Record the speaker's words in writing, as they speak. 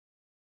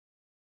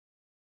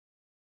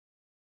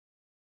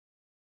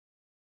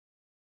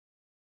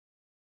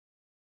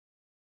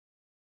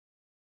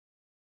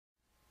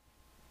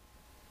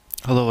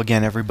Hello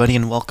again, everybody,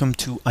 and welcome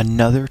to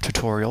another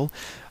tutorial.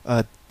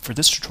 For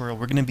this tutorial,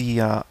 we're going to be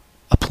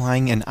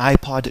applying an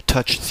iPod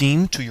Touch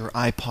theme to your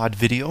iPod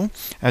video.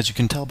 As you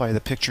can tell by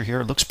the picture here,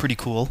 it looks pretty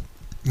cool.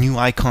 New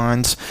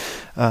icons,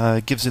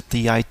 gives it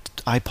the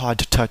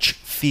iPod Touch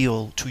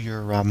feel to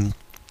your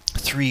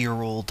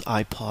 3-year-old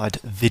iPod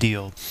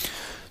video.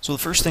 So the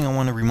first thing I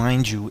want to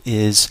remind you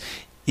is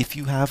if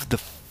you have the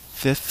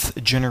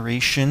 5th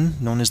generation,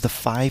 known as the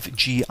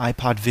 5G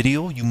iPod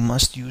video, you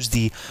must use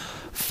the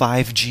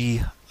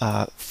 5G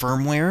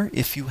firmware.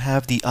 If you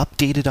have the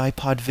updated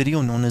iPod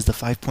video, known as the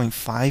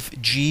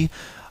 5.5G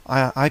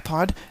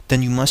iPod,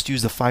 then you must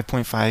use the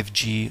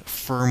 5.5G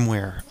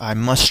firmware. I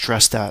must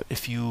stress that.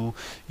 If you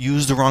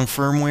use the wrong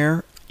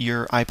firmware,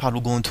 your iPod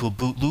will go into a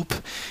boot loop,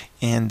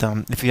 and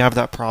if you have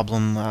that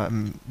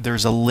problem,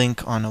 there's a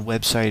link on a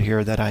website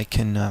here that I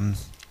can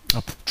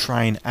I'll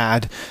try and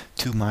add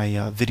to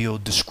my video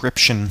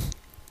description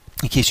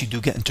in case you do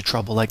get into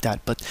trouble like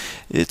that. But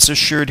it's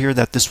assured here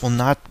that this will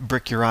not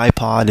brick your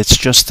iPod. It's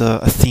just a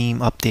theme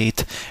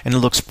update, and it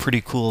looks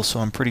pretty cool, so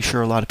I'm pretty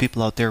sure a lot of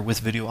people out there with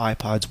video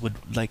iPods would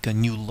like a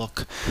new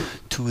look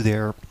to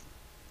their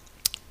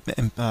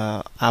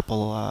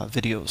Apple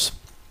videos.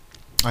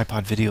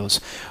 iPod videos.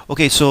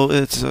 Okay, so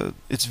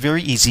it's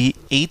very easy.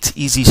 8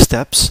 easy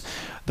steps.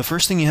 The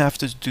first thing you have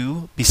to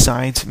do,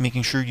 besides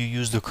making sure you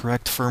use the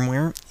correct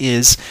firmware,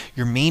 is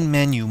your main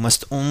menu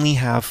must only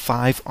have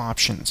 5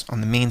 options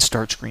on the main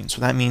start screen.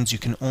 So that means you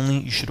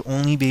should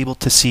only be able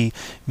to see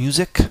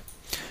music,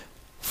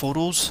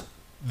 photos,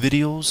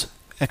 videos,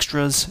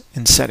 extras,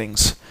 and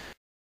settings.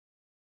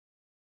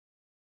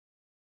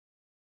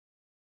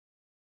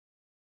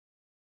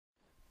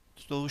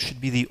 Those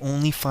should be the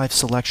only 5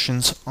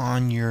 selections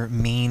on your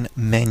main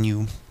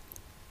menu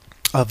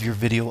of your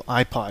video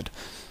iPod.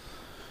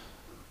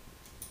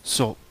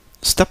 So,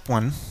 step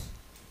 1,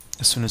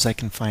 as soon as I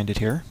can find it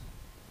here.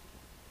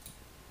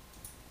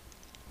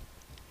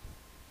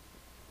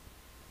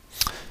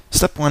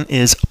 Step 1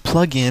 is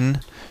plug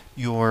in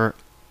your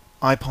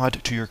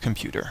iPod to your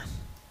computer.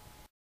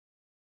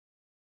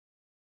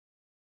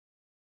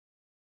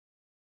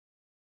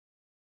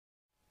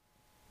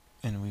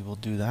 And we will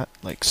do that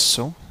like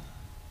so.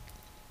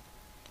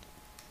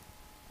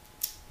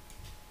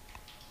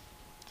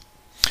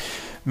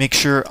 Make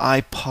sure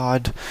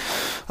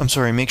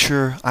make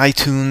sure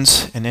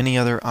iTunes and any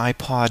other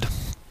iPod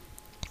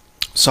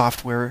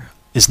software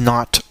is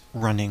not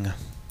running.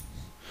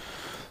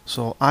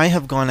 So I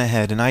have gone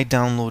ahead and I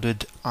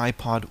downloaded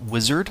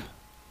iPodWizard,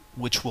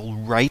 which will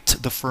write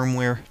the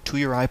firmware to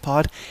your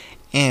iPod,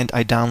 and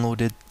I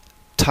downloaded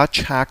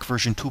TouchHack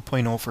version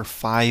 2.0 for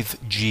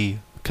 5G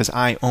because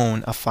I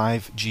own a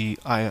 5G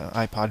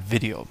iPod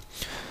video.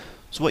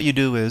 So what you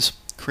do is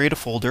create a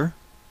folder.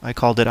 I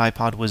called it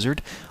iPodWizard.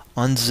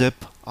 Unzip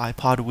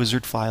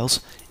iPodWizard files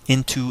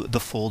into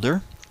the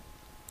folder,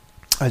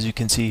 as you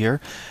can see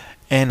here,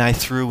 and I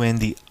threw in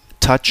the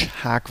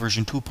TouchHack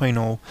version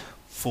 2.0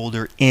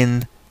 folder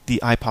in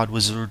the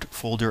iPodWizard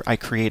folder I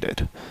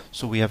created.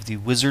 So we have the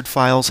wizard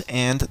files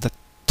and the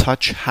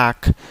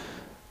TouchHack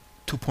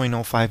 2.0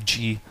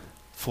 5G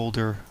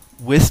folder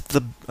with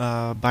the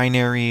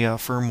binary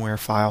firmware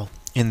file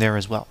in there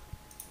as well.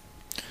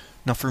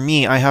 Now for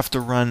me, I have to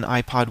run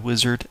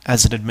iPodWizard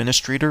as an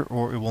administrator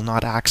or it will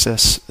not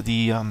access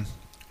the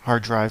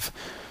hard drive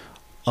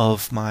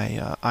of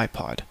my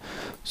iPod.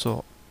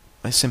 So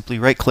I simply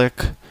right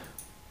click,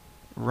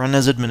 run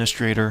as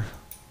administrator,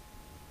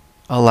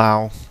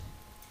 allow,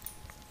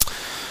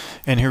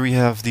 and here we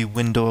have the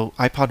window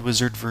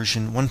iPodWizard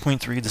version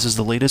 1.3. This is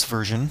the latest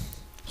version.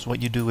 So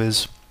what you do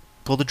is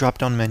pull the drop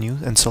down menu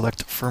and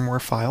select firmware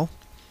file,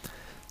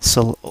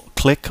 so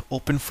click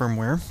open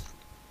firmware,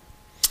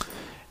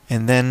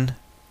 and then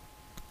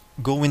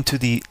go into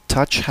the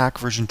TouchHack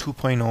version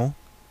 2.0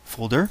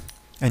 folder,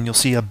 and you'll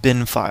see a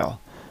bin file.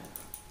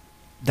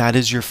 That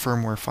is your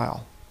firmware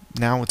file.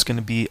 Now it's going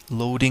to be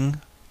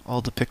loading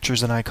all the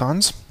pictures and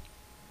icons.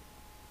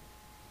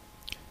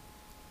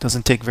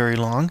 Doesn't take very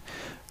long.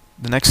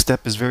 The next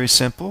step is very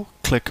simple.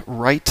 Click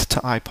Write to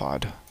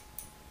iPod.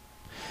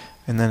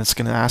 And then it's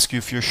going to ask you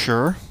if you're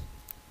sure.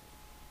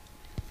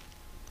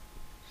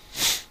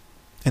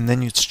 And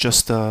then it's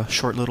just a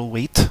short little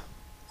wait.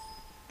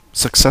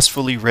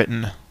 Successfully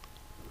written.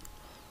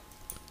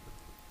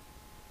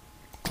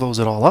 Close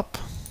it all up.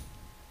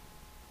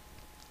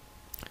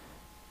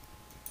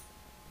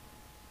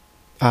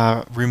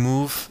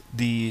 Remove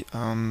the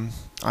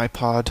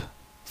iPod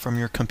from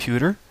your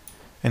computer,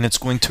 and it's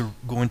going to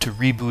go into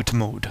reboot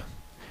mode.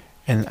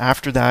 And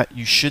after that,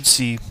 you should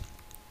see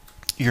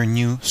your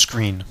new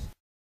screen.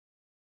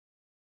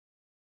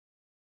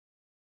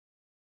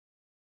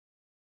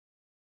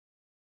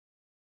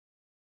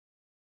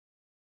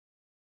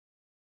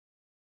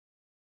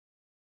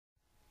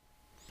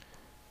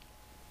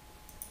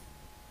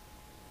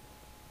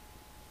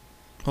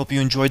 Hope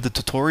you enjoyed the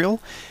tutorial.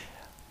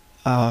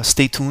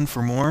 Stay tuned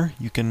for more.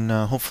 You can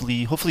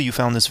hopefully you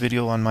found this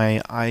video on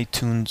my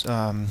iTunes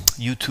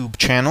YouTube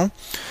channel.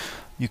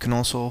 You can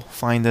also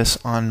find this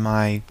on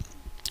my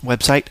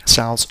website,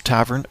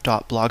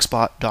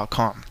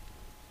 salstavern.blogspot.com.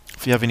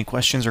 If you have any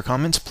questions or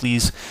comments,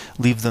 please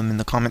leave them in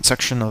the comment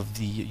section of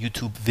the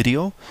YouTube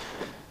video.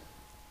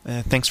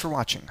 Thanks for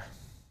watching.